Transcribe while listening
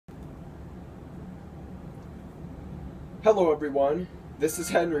Hello everyone, this is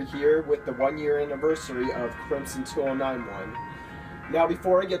Henry here with the 1 year anniversary of Crimson 2091. Now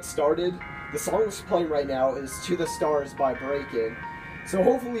before I get started, the song that's playing right now is To the Stars by Breakin'. So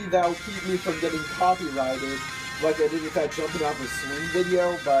hopefully that'll keep me from getting copyrighted like I did with that jumping off a swing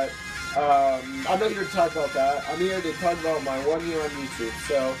video, but I'm not here to talk about that. I'm here to talk about my 1 year on YouTube.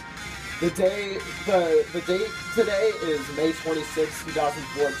 So the date today is May 26,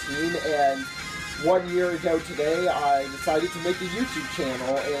 2014, and 1 year ago today, I decided to make a YouTube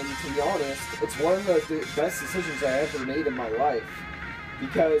channel, and to be honest, it's one of the best decisions I ever made in my life,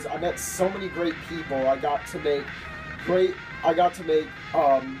 because I met so many great people. I got to make so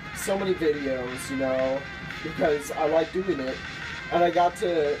many videos, you know, because I like doing it, and I got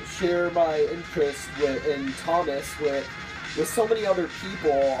to share my interest in Thomas with so many other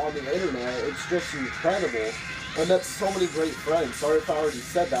people on the internet. It's just incredible. I met so many great friends. Sorry if I already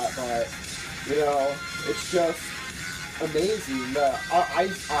said that, but you know, it's just amazing. I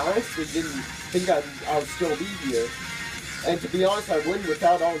honestly didn't think I would still be here. And to be honest, I wouldn't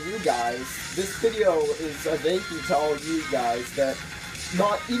without all you guys. This video is a thank you to all you guys that,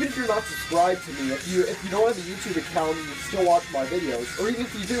 even if you're not subscribed to me, if you don't have a YouTube account and you still watch my videos, or even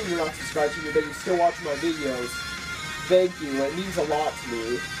if you do and you're not subscribed to me but you still watch my videos, thank you. It means a lot to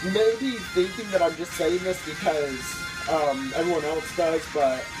me. You may be thinking that I'm just saying this because everyone else does,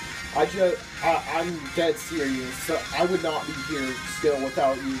 but I'm dead serious. So I would not be here still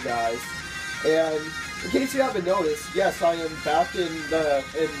without you guys. And in case you haven't noticed, yes, I am back in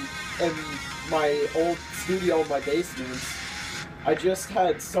my old studio in my basement. I just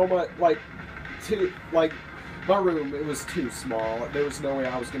had so much, my room, it was too small. There was no way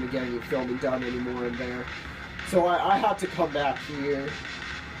I was going to get any filming done anymore in there. So I had to come back here.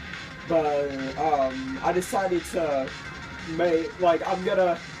 But I decided to I'm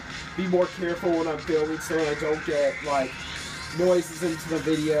gonna be more careful when I'm filming so that I don't get, noises into the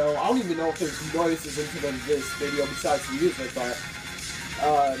video. I don't even know if there's noises into this video besides the music, but,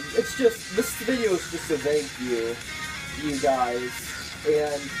 it's just, this video is just a thank you to you guys,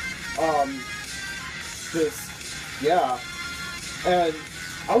 and, yeah, and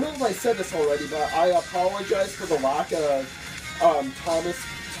I don't know if I said this already, but I apologize for the lack of,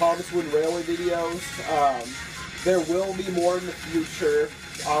 Thomas Wood Railway videos. There will be more in the future.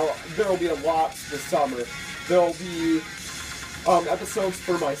 There will be a lot this summer. There will be episodes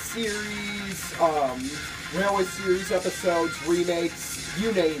for my series, Railway series episodes, remakes,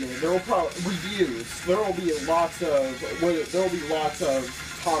 you name it. There will probably reviews. There will be lots of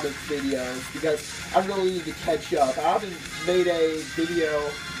Thomas videos because I really need to catch up. I haven't made a video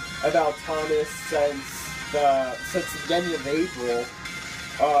about Thomas since the beginning of April.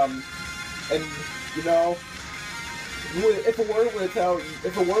 And you know, if it weren't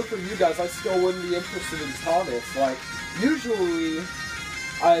for you guys, I still wouldn't be interested in Thomas. Usually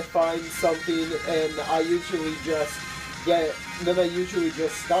I find something and I usually just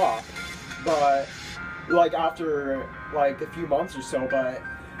stop. But, after, a few months or so,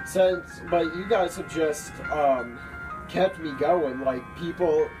 but you guys have just, kept me going.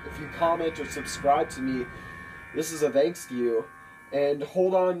 People, if you comment or subscribe to me, this is a thanks to you. And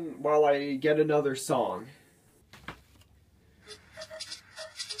hold on while I get another song.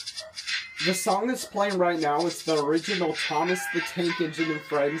 The song that's playing right now is the original Thomas the Tank Engine and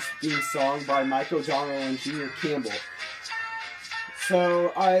Friends theme song by Mike O'Donnell and Junior Campbell.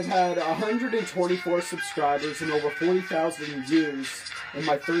 So, I've had 124 subscribers and over 40,000 views in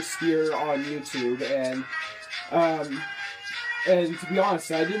my first year on YouTube, and to be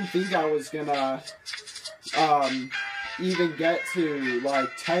honest, I didn't think I was gonna, even get to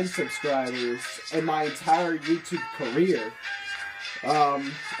 10 subscribers in my entire YouTube career.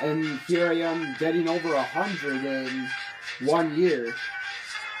 And here I am getting over 100 in 1 year.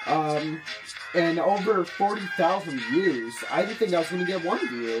 And over 40,000 views. I didn't think I was gonna get one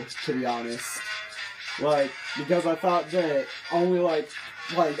view, to be honest. Because I thought that only I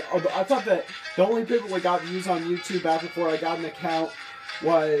thought that the only people that got views on YouTube back before I got an account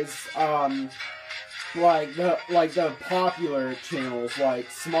was, the popular channels like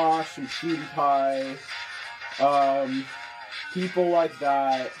Smosh and PewDiePie, people like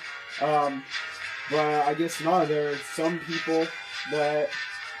that, but I guess not. There are some people that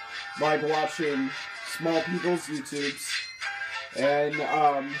like watching small people's YouTubes, and,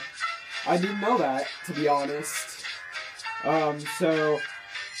 I didn't know that, to be honest.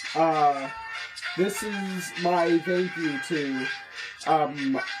 This is my thank you to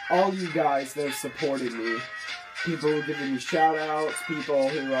all you guys that have supported me. People who giving me shout-outs, people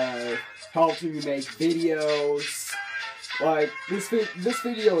who helped me make videos. This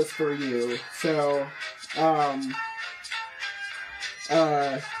video is for you. So,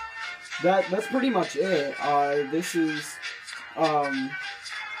 that's pretty much it. This is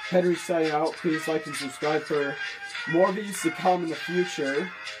Henry signing out. Please like and subscribe for more videos to come in the future.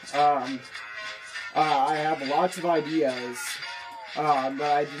 I have lots of ideas that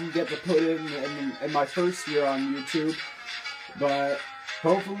I didn't get to put in my first year on YouTube, but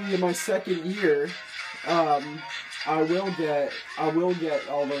hopefully in my second year, I will get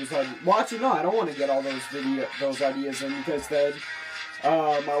all those ideas. Well, actually, no, I don't want to get all those ideas in, because then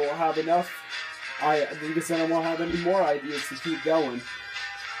I will have enough. Because then I won't have any more ideas to keep going.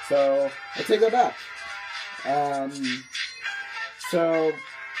 So I take that back.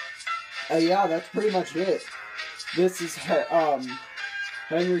 Yeah, that's pretty much it. This is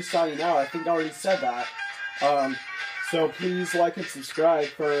Henry signing out. I think I already said that. So please like and subscribe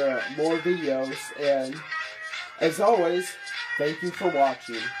for more videos, and as always, thank you for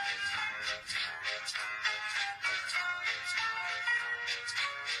watching.